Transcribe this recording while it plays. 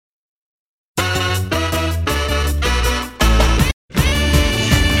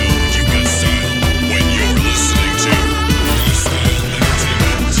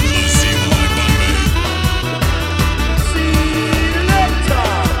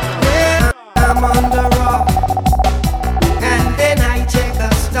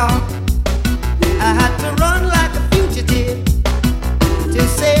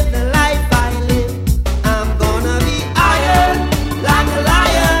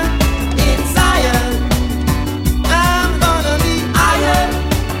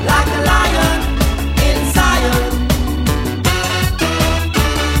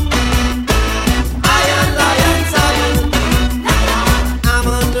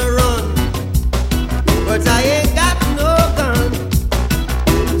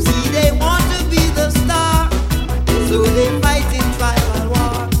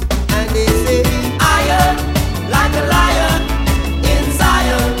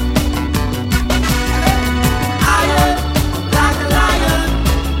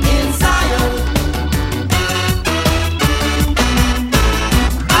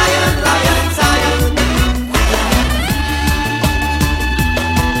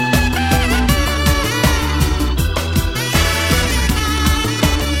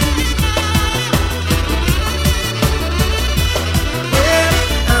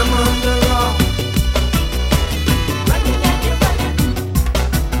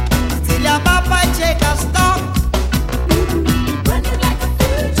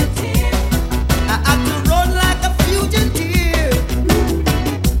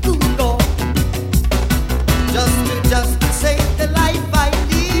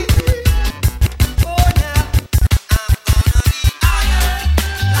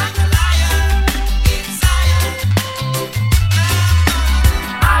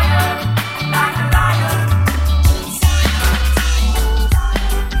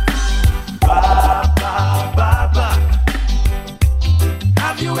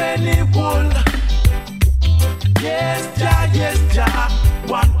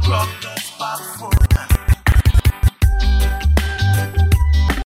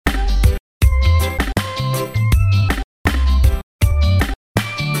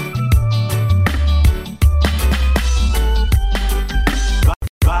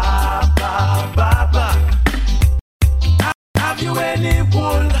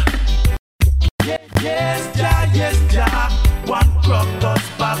wool. Yes, Jah, one crop does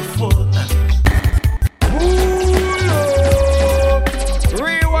back foot.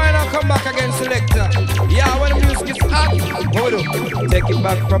 Rewind and come back again, selector. Yeah, when the music is hot, what we do? Take it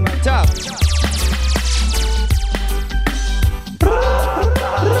back from the top.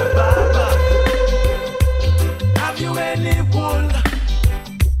 Have you any wool?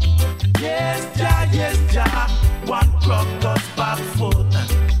 Yes, Jah, one crop does back foot.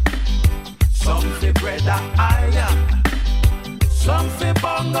 Some fi bread a higher, some fi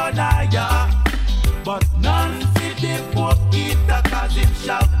bongo higher, but none fi the poor eater, cause it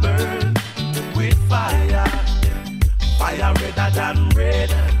shall burn with fire. Fire redder than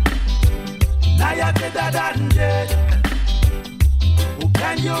red, higher redder than dead. Who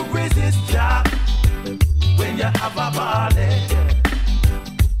can you resist, Jah, when you have a body?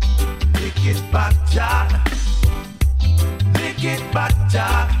 Lick it back, Jah, lick it back,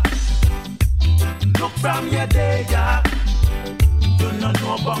 Jah. Look from your day, yeah. You don't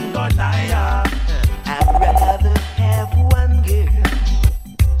know bongo naya. I'd rather have one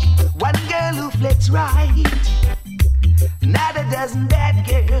girl who flits right, not a dozen bad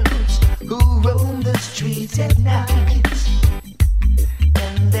girls who roam the streets at night.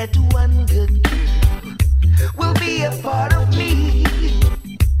 And that one good girl will be a part of me,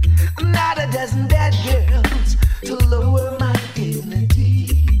 not a dozen bad girls to lower my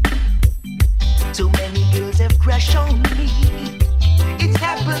dignity. So many girls have crushed on me. It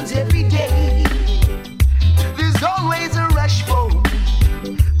happens every day. There's always a rush for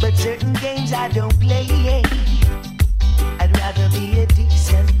me, but certain games I don't play. I'd rather be a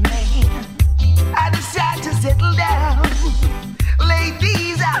decent man. I decide to settle down.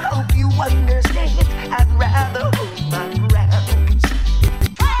 Ladies, I hope you understand. I'd rather hold my grounds.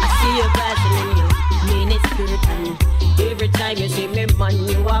 I see you passing in your mini skirt, and every time you see me, man,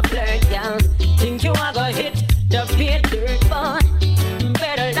 you are flirt, yeah. Think you are gonna hit the pit dirt, but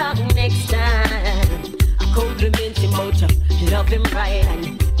better luck next time. I compliment him out, love him right,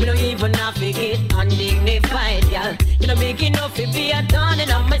 and you don't even have to get undignified, yeah. You don't make enough to be a thorn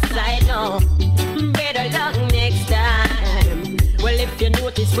on my side, no. Better luck next time. Well, if you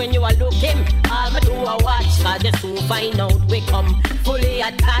notice when you are looking, all me do a watch, cause just to find out we come fully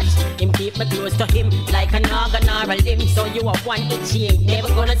attached. Him keep me close to him like an organ or a limb, so you are one itch, he ain't never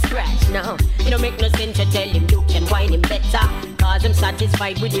gonna scratch, no. You don't make no sense to tell him you can whine him better, cause I'm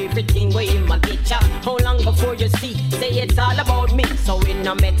satisfied with everything where him a get ya. How long before you see, say it's all about me, so it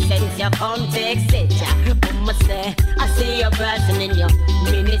no make sense, you come take set ya. Mama say, I see your person in your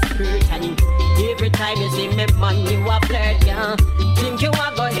mini skirt, and every time you see me, man, you a flirt, yeah. Think you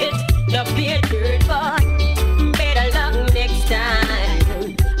are gonna hit the beard dirt, but better luck next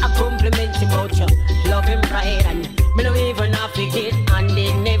time. I compliment him about you, love him right, and me don't even have to get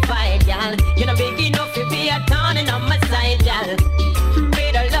undignified, y'all. You know big enough to be a thorn on my side, y'all.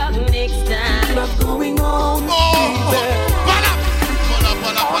 Better luck next time. What's going on?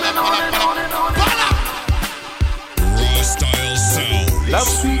 Raw style sound. Love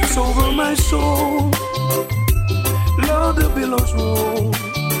sweeps over my soul. Lord, the billows roll.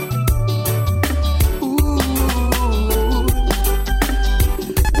 Ooh.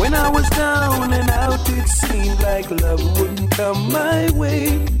 When I was down and out, it seemed like love wouldn't come my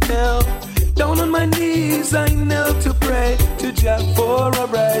way. Now, down on my knees, I knelt to pray to Jah for a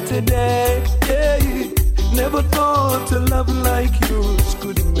brighter day. Yeah. Never thought a love like yours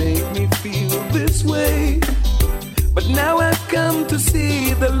could make me feel this way. But now I've come to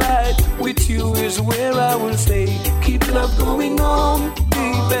see the light. With you is where I will stay. Keep love going on,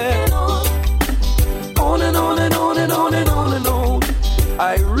 baby. On and on and on and on and on and on.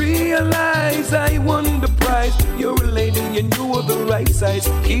 I realize I won the prize. You're a lady and you are the right size.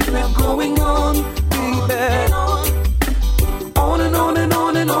 Keep love going on, baby. On and on and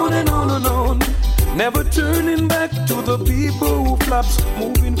on and on and on and on. Never turning back to the people who flops.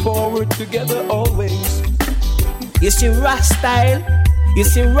 Moving forward together always. You see Rock style,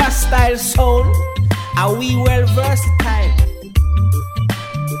 soul. Are we well versatile?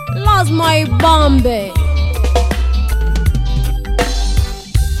 Lost my Bombay.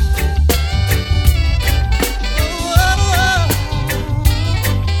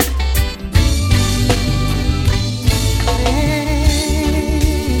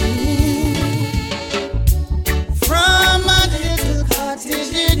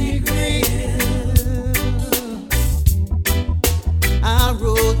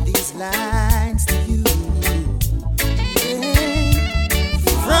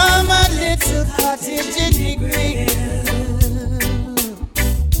 Cottage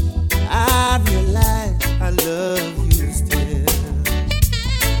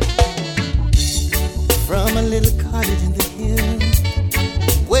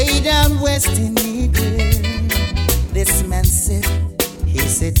destiny clear. This man said, he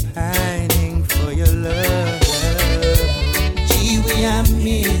said, pining for your love. Gee, we I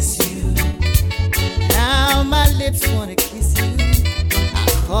miss you. Now my lips wanna kiss you. I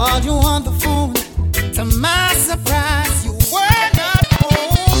called you on the phone. To my surprise, you were not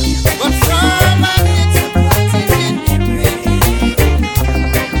home. But from my lips,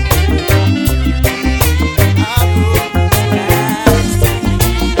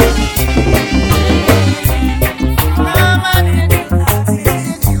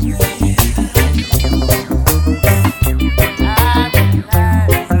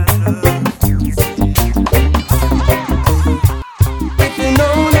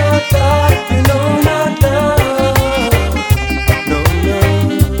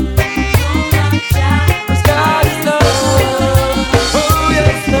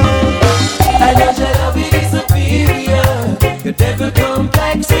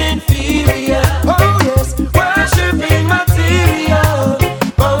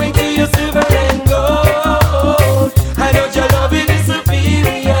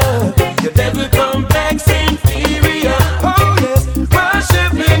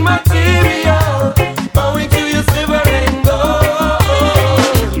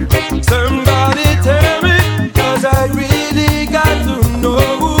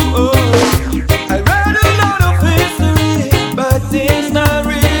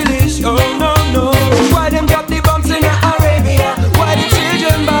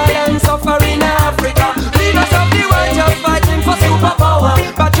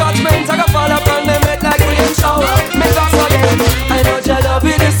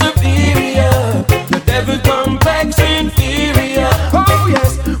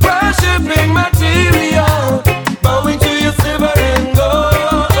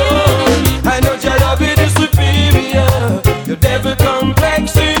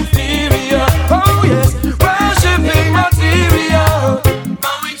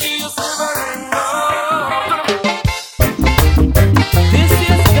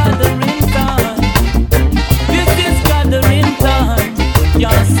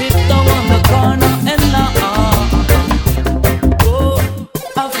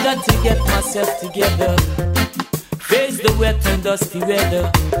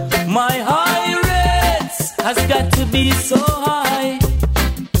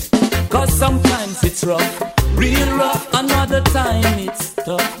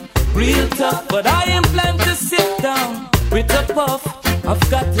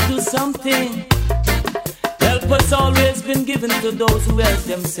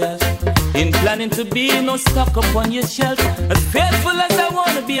 to be no stock upon your shelf. As faithful as I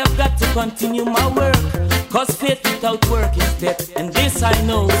wanna be, I've got to continue my work. Cause faith without work is dead, and this I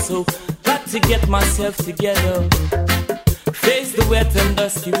know. So got to get myself together, face the wet and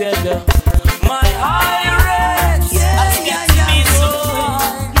dusty weather. My high rates has got to be so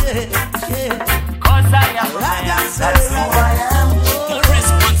high. Cause I am man, that's who I am. The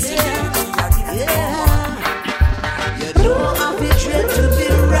responsibility. You don't have to dread to be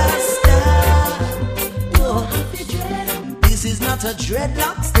Rasta. This is not a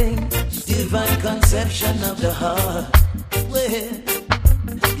dreadlocks thing, divine conception of the heart. Well,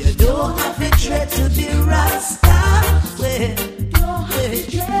 you don't have to dread to be Rasta. Well,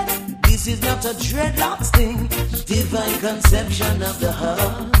 this is not a dreadlocks thing, divine conception of the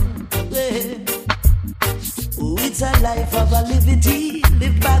heart. Well, it's a life of a liberty,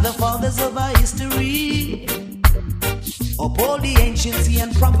 lived by the fathers of our history. Uphold the anciency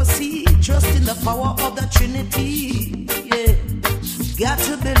and prophecy, trust in the power of the Trinity. Yeah, got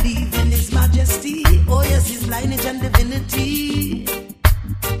to believe in His majesty. Oh yes, His lineage and divinity.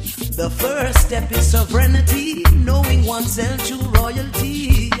 The first step is sovereignty, knowing oneself true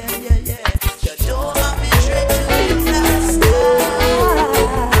royalty. Yeah, yeah, yeah. You don't have to dread to be Rasta.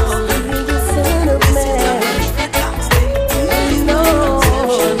 Son of man, you know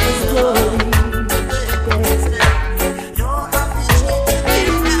His glory.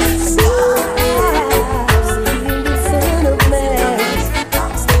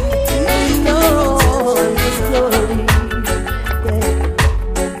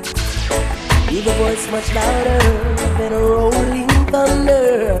 Much louder than a rolling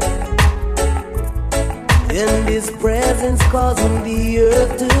thunder, and His presence causing the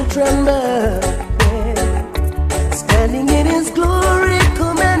earth to tremble. Yeah. Standing in His glory,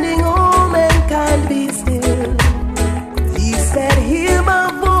 commanding all mankind be still. He said, hear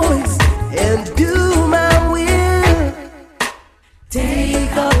my voice and do my will.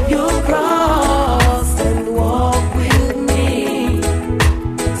 Take up your cross and walk with me.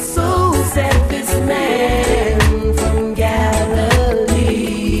 So said this man from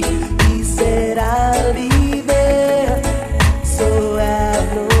Galilee. He said,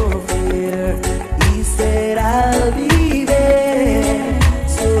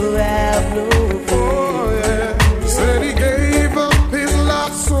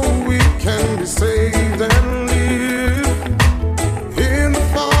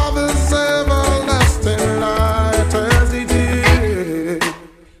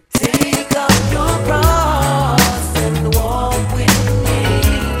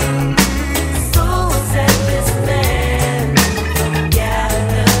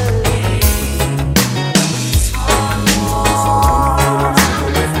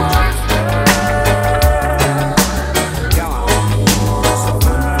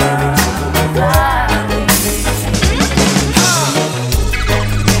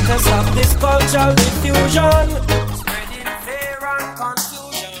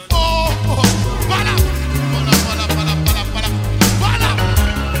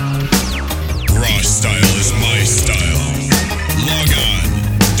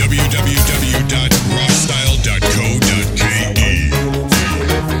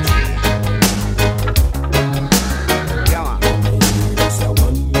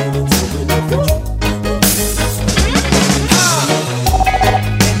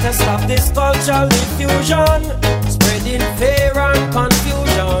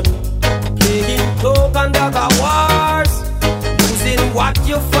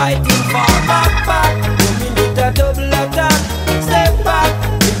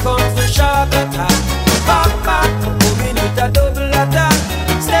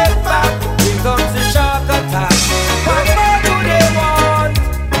 attack. Step back, here comes the shark attack. What more do they want?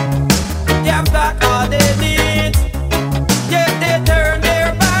 They've got all they need. Yet they turn their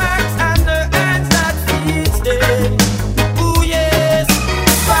backs and their hands that feeds them. Ooh yes,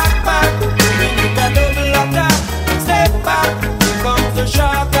 back, back, we need a double attack. Step back, here comes the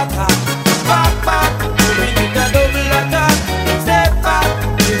shark attack. Back, back, we need a double attack. Step back,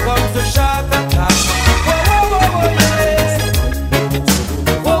 here comes the shark attack. Whoa, whoa, whoa, whoa, yes.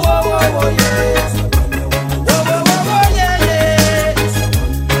 Whoa, whoa, whoa, whoa, yes. Whoa, whoa, whoa, whoa, yeah, yes.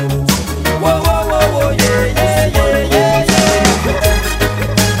 Whoa, whoa, whoa, whoa, yeah, yeah, yeah, yeah, yeah.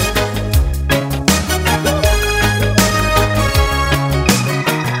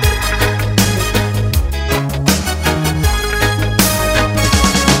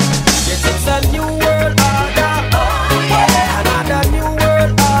 Yes, it's a new world order. Yeah, another new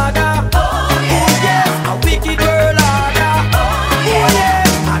world order. Yes, a wicked world order. Yes,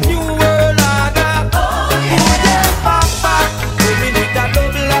 a new world order. Yes, back, back, we need a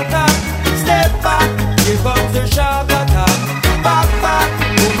double attack. Step back, here comes the shark attack. Back, back,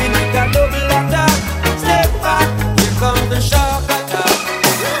 we need a double attack. Step back, here comes the shark attack.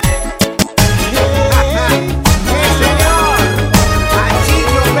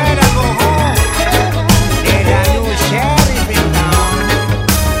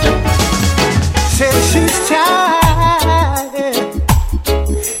 Said she's tired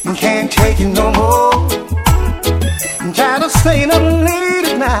and can't take it no more. I'm tired of staying up late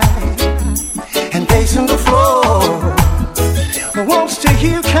at night and pacing the floor. Wants to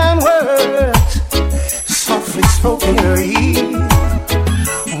hear kind words softly spoken in her ear.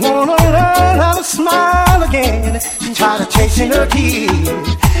 Wanna learn how to smile again. She's tired of chasing her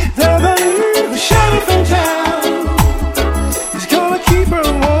tears. There's a new sheriff in town. He's gonna keep her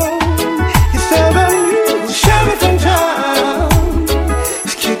warm. He's the new sheriff in town.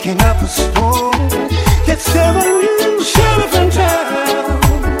 He's kicking up a storm. It's the new sheriff in town,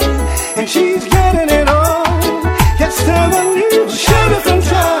 and she's getting it on. It's the new sheriff in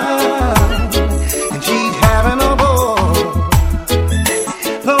town, and she's having a ball.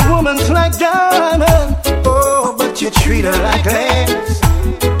 The woman's like diamond, oh, but you treat her like glass.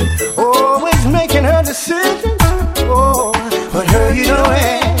 Always making her decisions, oh, but her you don't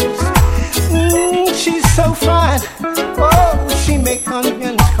ask. She's so fine, oh, she make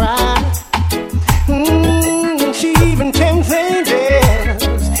onions cry. She even tempts angels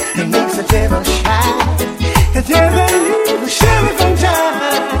and makes the devil shine. There's a new sheriff in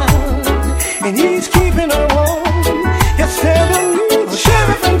town, and he's keeping her warm. Yes, there's a new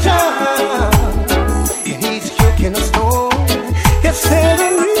sheriff in town, and he's kicking a storm. Yes, there's a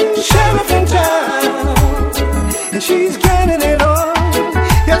new sheriff in town, and she's getting it on.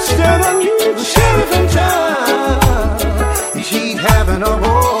 Yes, there's a new sheriff in town, and she's having a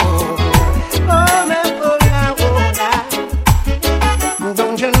ball.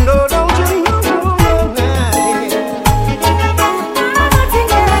 Don't you know, don't you know,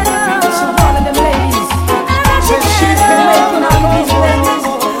 says she's been making all these ladies.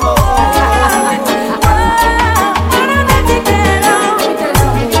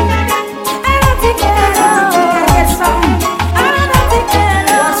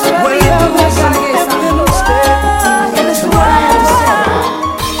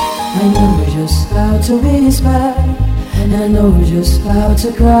 I know just how to whisper, and I know just how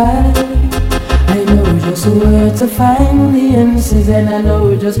to cry. I know just where to find the answers, and I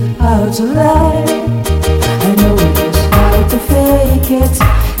know just how to lie. I know just how to fake it,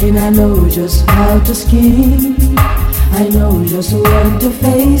 and I know just how to scheme. I know just when to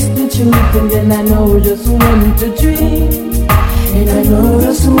face the truth, and then I know just when to dream. And I know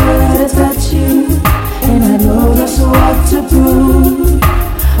just where to touch you, and I know just what to prove.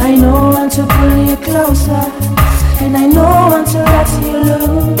 I know when to pull you closer, and I know when to let you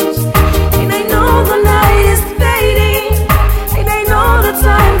loose. And I know the night is fading, and I know the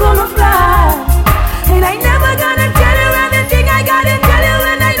time gonna fly. And I never gonna tell you everything I gotta tell you,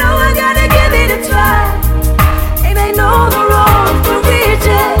 and I know I gotta give it a try. And I know the road to reach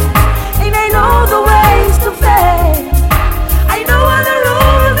it, and I know the ways to fail. I know all the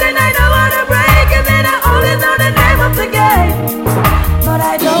rules, and I know how to break, and then I only know the name of the game. But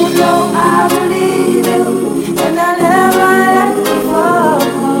I don't know how to leave you, and I never let you fall.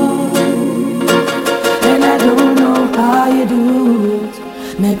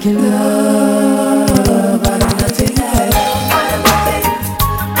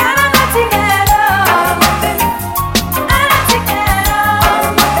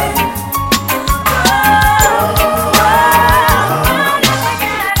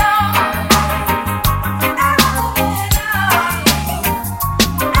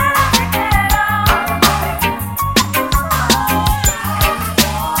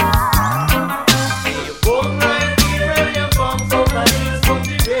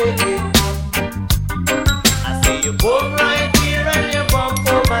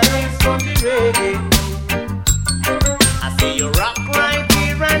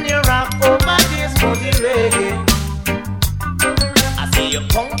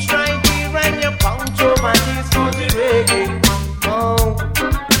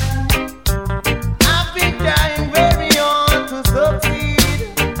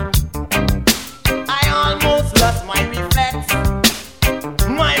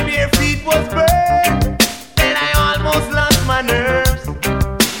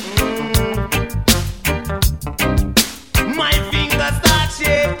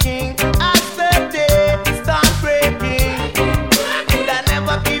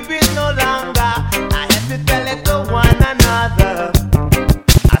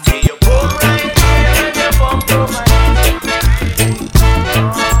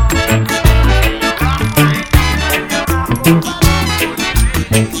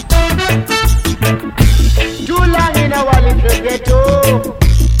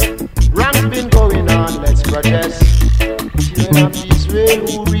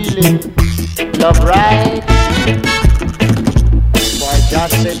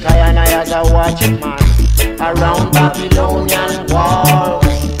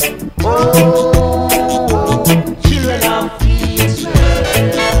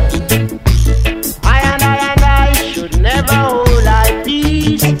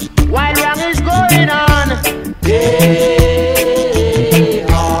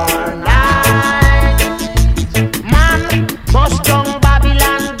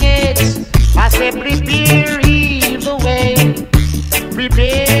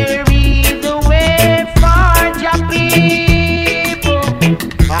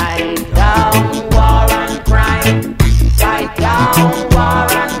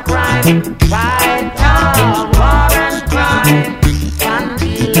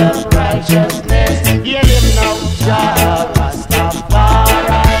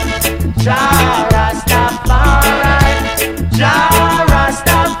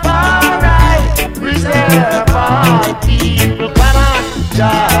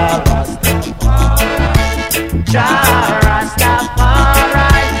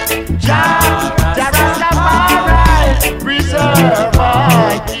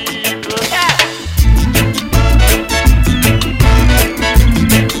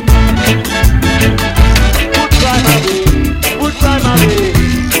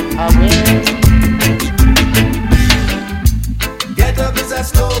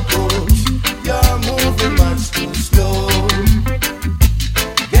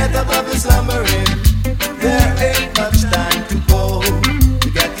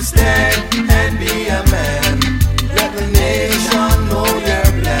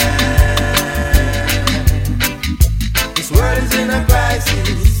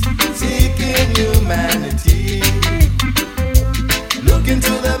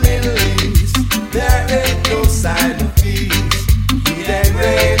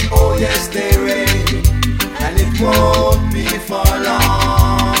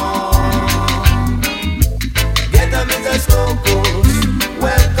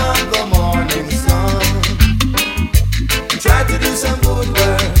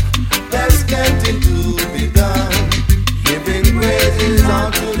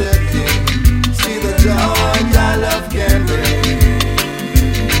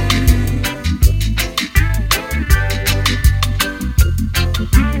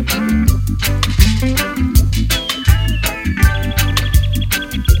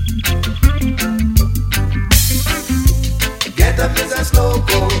 a slow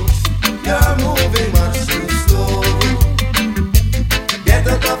coach. You're moving much too slow. Get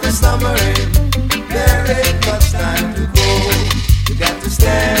out of the slumbering. There ain't much time to go. You got to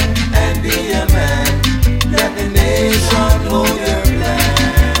stand and be a man. Let the nation know your plan.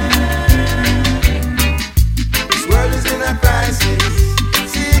 This world is in a crisis,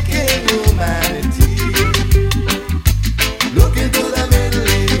 seeking humanity. Look into the Middle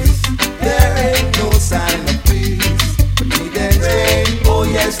East, there ain't no sign of peace. But need and rain, oh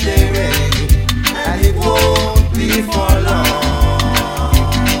yes there ain't, and it won't be for long.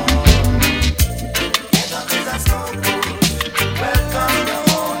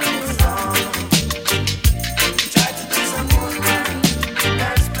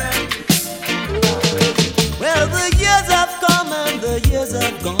 Years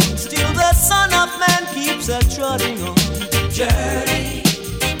have gone, still the Son of Man keeps a trotting on. Journey,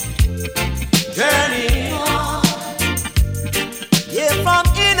 journey on. Yeah, from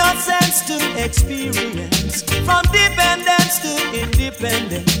innocence to experience, from dependence to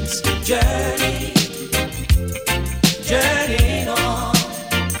independence. Journey, journey on.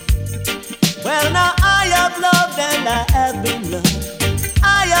 Well, now I have loved and I have been loved.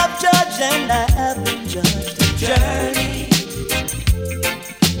 I have judged and I have been judged. Journey,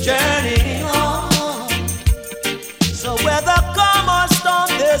 journey on. So whether calm or storm,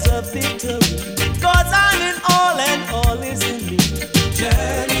 there's a victory. 'Cause I'm in all and all is in me.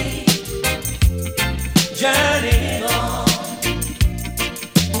 Journey, journey on.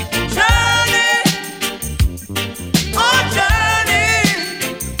 Journey, oh journey.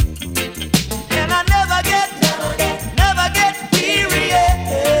 And I never get weary.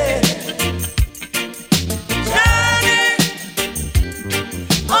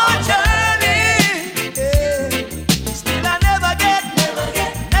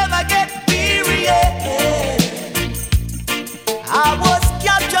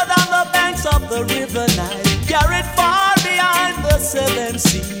 Of the river Nile, carried far behind the seven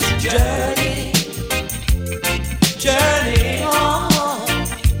seas. Journey, journey on.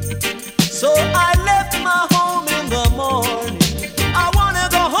 So I left my home in the morning. I wanna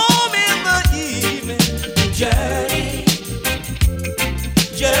go home in the evening. Journey,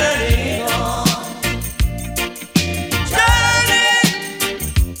 journey on. Journey,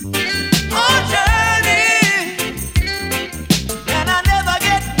 oh journey. And I never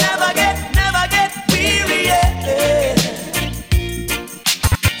get weary, yeah.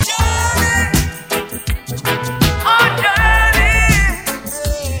 Journey, oh journey.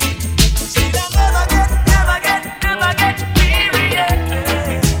 See, I never get weary, yeah.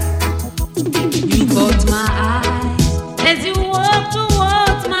 You caught my eyes as you walked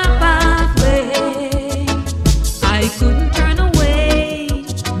towards my pathway. I couldn't turn away,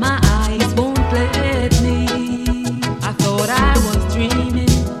 my eyes won't let me. I thought I was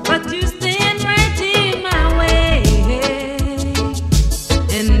dreaming, but you stand right in my way.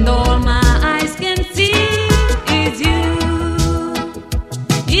 And all my eyes can see is you.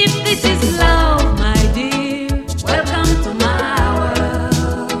 If this is love, my dear, welcome to my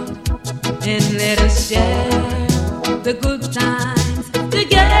world. And let us share the good times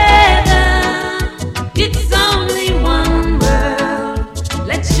together. It's only one world,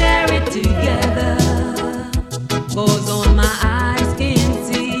 let's share it together. 'Cause all my eyes can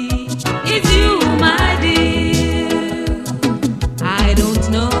see is you, my dear. I don't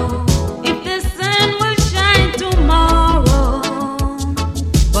know if the sun will shine tomorrow,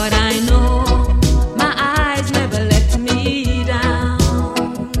 but I know my eyes never let me down.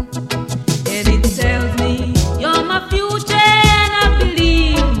 And it tells me you're my future and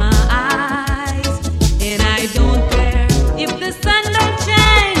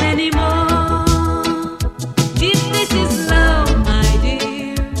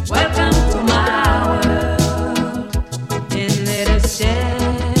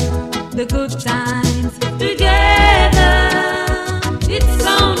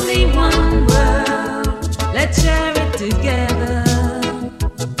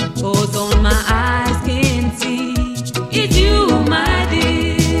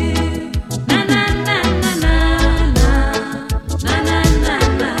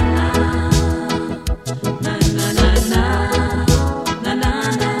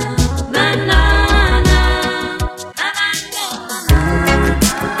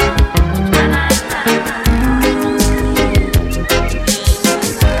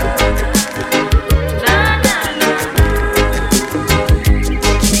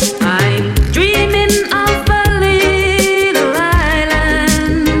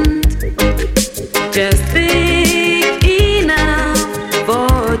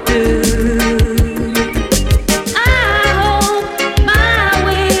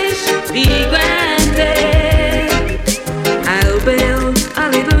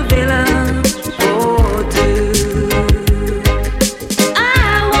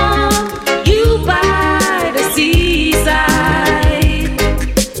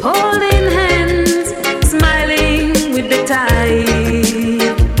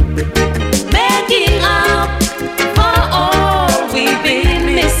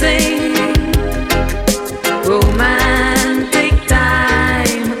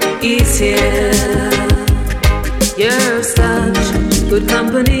is here. You're such good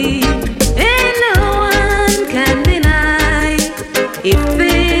company, and no one can deny. If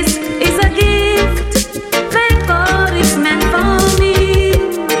this is a gift, thank God it's meant for me.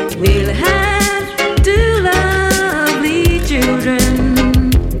 We'll have two lovely children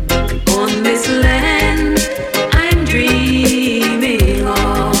on this land I'm dreaming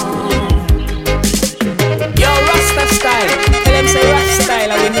of. Yo, Rasta style. Tell them say Rasta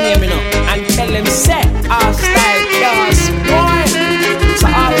style, I win name, you know. And tell them say our style, chaos, boy. So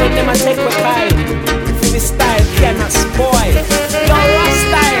all when them a take with Kyle, for the style cannot spoil. Yo, Rasta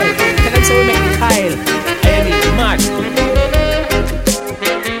style. Tell them say we make Kyle. I mean, mad.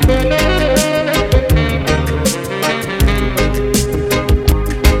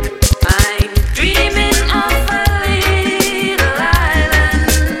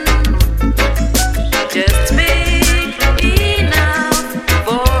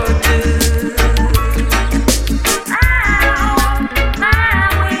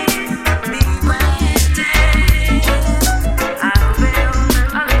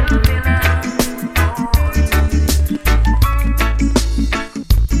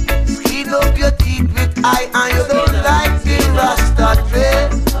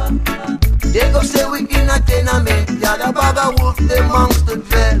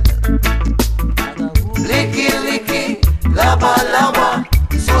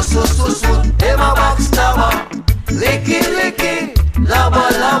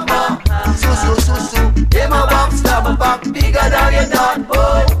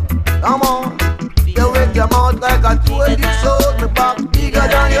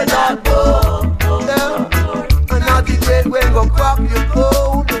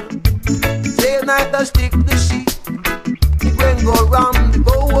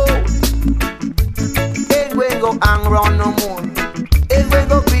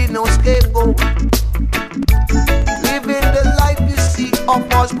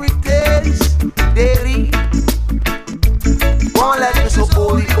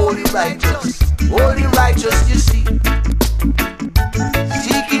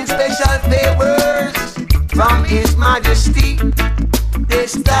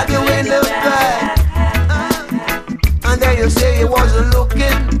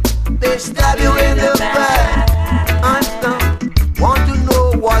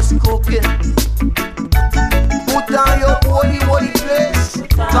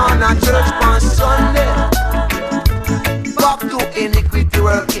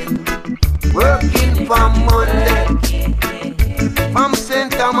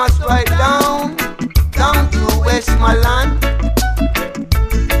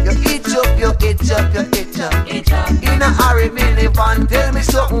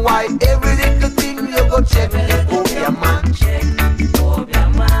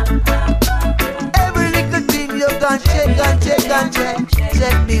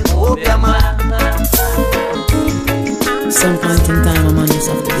 Some point in time, a man just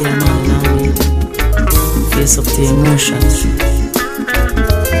have to be a man now. Face up to emotions.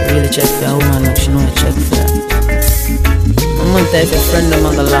 Really check for a woman like she know I check for that. I'm gonna tell if your friend them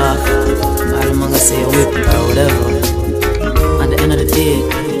gonna laugh, or them gonna say a whip or whatever. At the end of the day,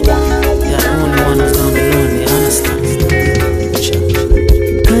 you're the only one who's gonna be lonely, understand?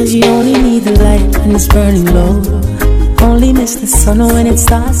 Cause you only need the light when it's burning low. Only miss the sun when it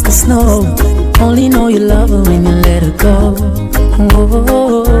starts to snow. Only know you love her when you let her go.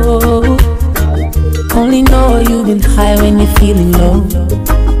 Oh, only know you've been high when you're feeling low.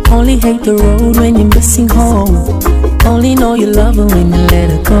 Only hate the road when you're missing home. Only know you love her when you let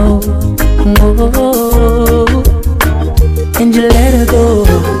her go. Oh, and you let her go.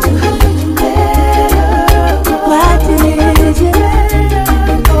 Why did you let her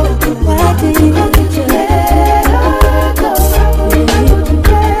go? Why did you let her go?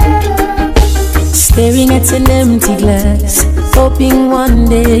 Staring at an empty glass, hoping one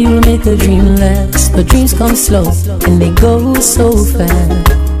day you'll make a dream last. But dreams come slow and they go so fast.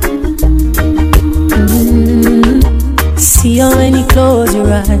 See how when you close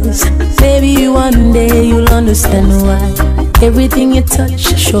your eyes, maybe one day you'll understand why everything you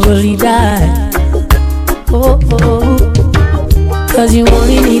touch surely die. Oh, oh. Cause you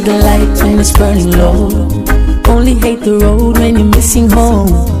only need the light when it's burning low. Only hate the road when you're missing home.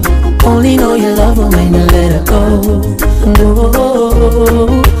 Only know you love her when you let her go.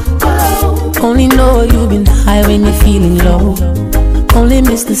 Oh, only know you've been high when you're feeling low. Only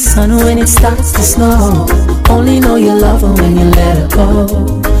miss the sun when it starts to snow. Only know you love her when you let her go.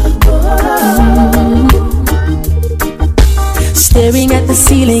 Staring at the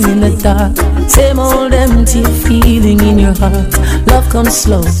ceiling in the dark, Same old empty feeling in your heart. Love comes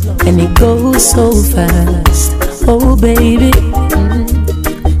slow and it goes so fast. Oh baby,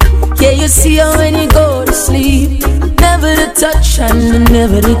 yeah, you see her when you go to sleep. Never to touch and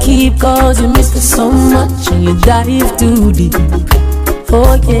never to keep, cause you miss her so much and you dive too deep.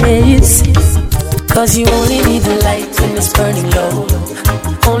 Oh yes, cause you only need the light when it's burning low.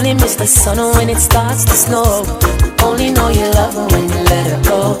 Only miss the sun when it starts to snow. Only know you love her when you let her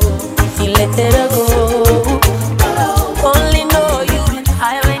go. You let her go. Only know you've been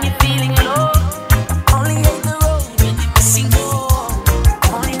high when you're feeling low. Only hate the road when you're missing home.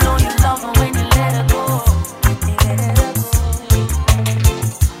 Only know you love her when you let her go. You let her go.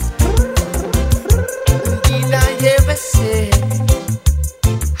 Did I ever say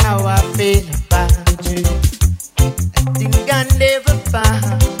how I feel about you? I think I never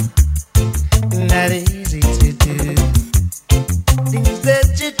found that easy to do. Things that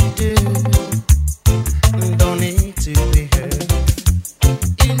you do don't need to be heard.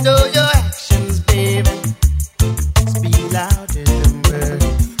 You know your actions, baby, speak louder than words.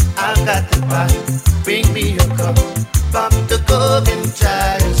 I've got the bottle, bring me your cup, pop the cork and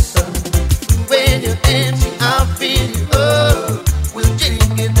try your sun. When you're empty, I'll feel you. Oh, we'll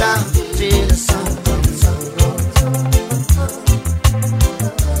drink it down till the sun comes up.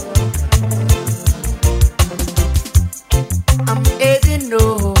 I'm heading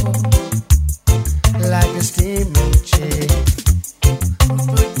over like a steaming chair,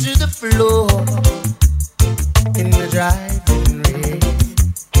 foot to the floor in the driving rain.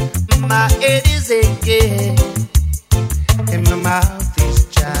 My head is aching and my mouth is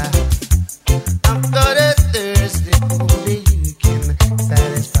dry. I've got a thirst that only you can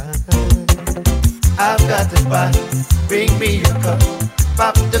satisfy. I've got the bottle, bring me your cup,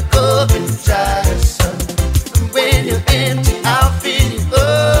 pop the cup and try the sun. When you're empty, I'll feel you.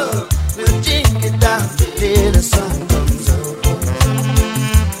 Oh, we'll drink it down till the sun comes up.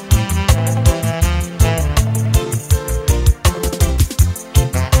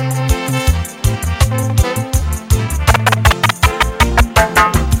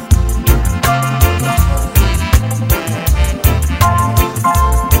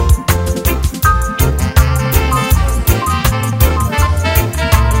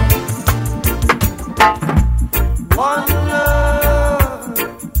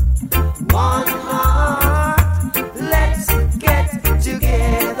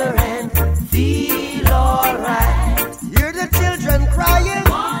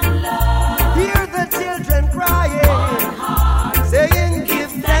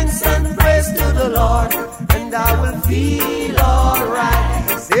 Feel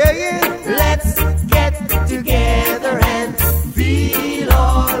alright, saying let's get together and feel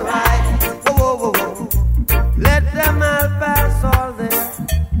alright. Whoa, whoa, whoa, whoa. Let them all pass all their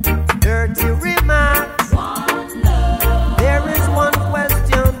dirty remarks. One love. There is one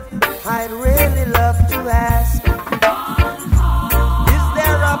question I'd really love to ask. One heart. Is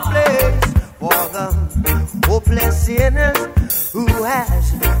there a place for the hopeless sinners who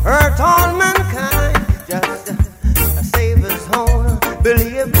has hurt all mankind? Just save his own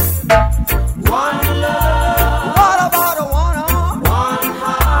belief. One love. What about a one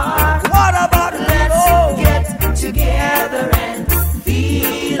heart? What about let's get together and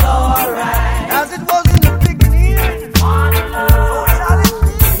feel alright? As it was in the beginning. One love. So shall it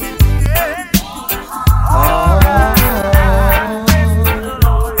be. Yeah. Alright.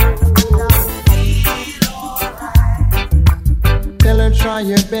 Tell her try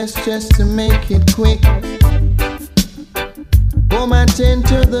your best just to make it quick. Home and tend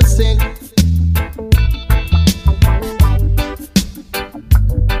to the sick.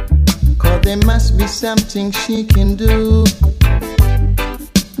 Cause there must be something she can do.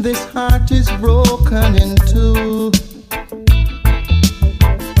 This heart is broken in two.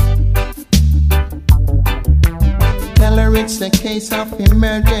 Tell her it's a case of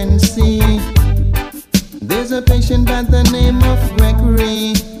emergency. There's a patient by the name of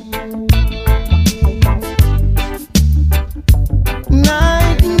Gregory.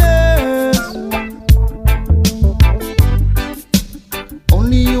 Night nurse,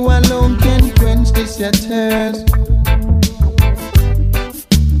 only you alone can quench this your thirst.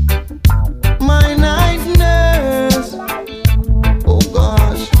 My night nurse, oh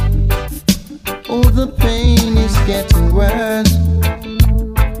gosh, oh the pain is getting worse.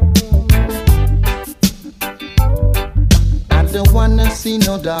 I don't wanna see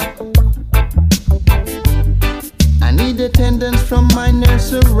no doctor. I need attendance from my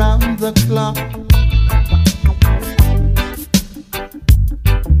nurse around the clock.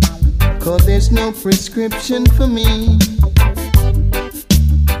 Cause there's no prescription for me.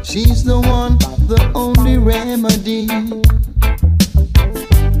 She's the one, the only remedy.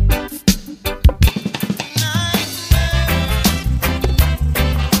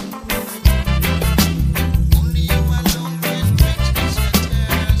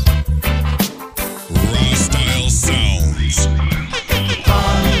 Raw-style sounds.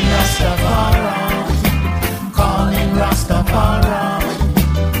 Calling Rastafari, calling Rastafari,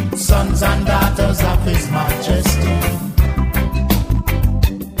 sons and daughters of His Majesty.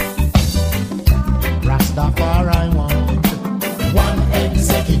 Rastafari want one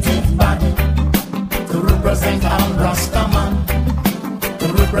executive body to represent all Rasta man, to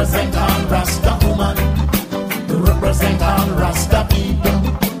represent all Rasta woman, to represent all Rasta people.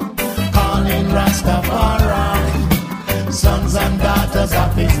 Calling Rastafari, sons and daughters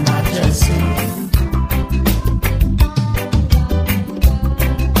of His Majesty.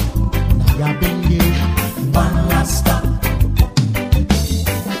 Now I've been given one Rasta.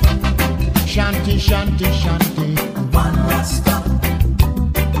 Shanty, shanty, shanty, one Rasta.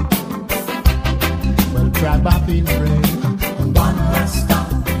 Well, tribe of Israel, one Rasta.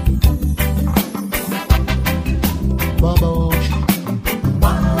 Bobosh,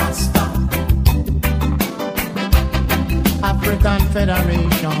 one Rasta. African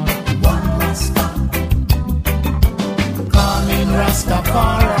Federation, one Rasta. Calling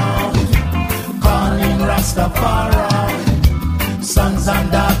Rastafari, calling Rastafari, sons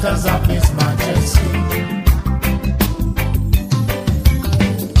and daughters of His Majesty.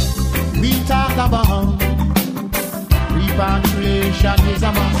 We talk about repatriation is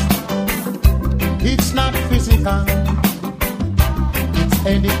a must. It's not physical, it's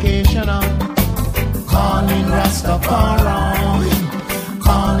educational. Calling Rastafari,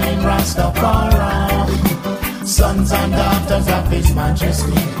 calling Rastafari, sons and daughters of His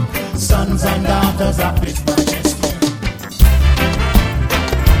Majesty, sons and daughters of His Majesty.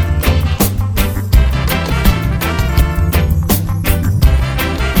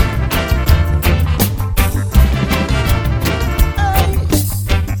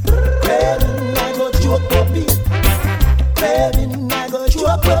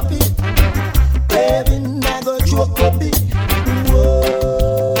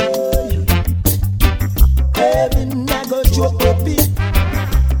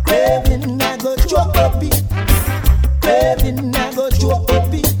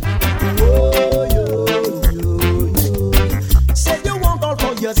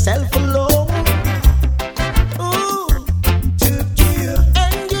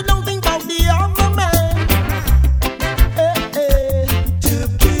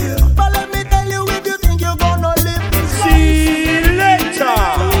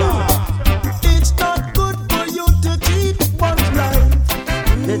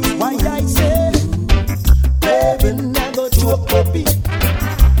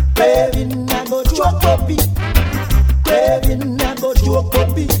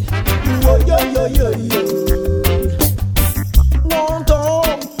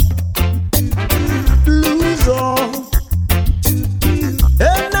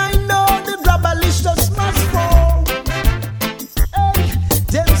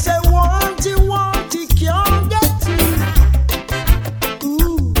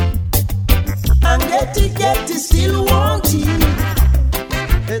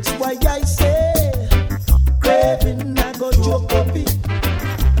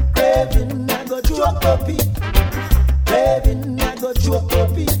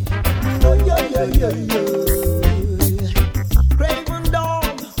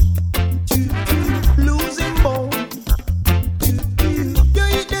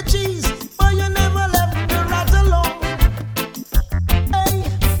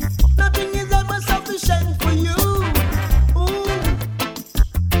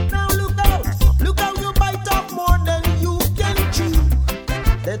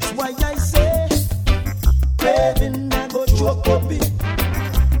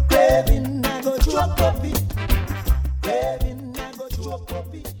 Craving, I go choke up it.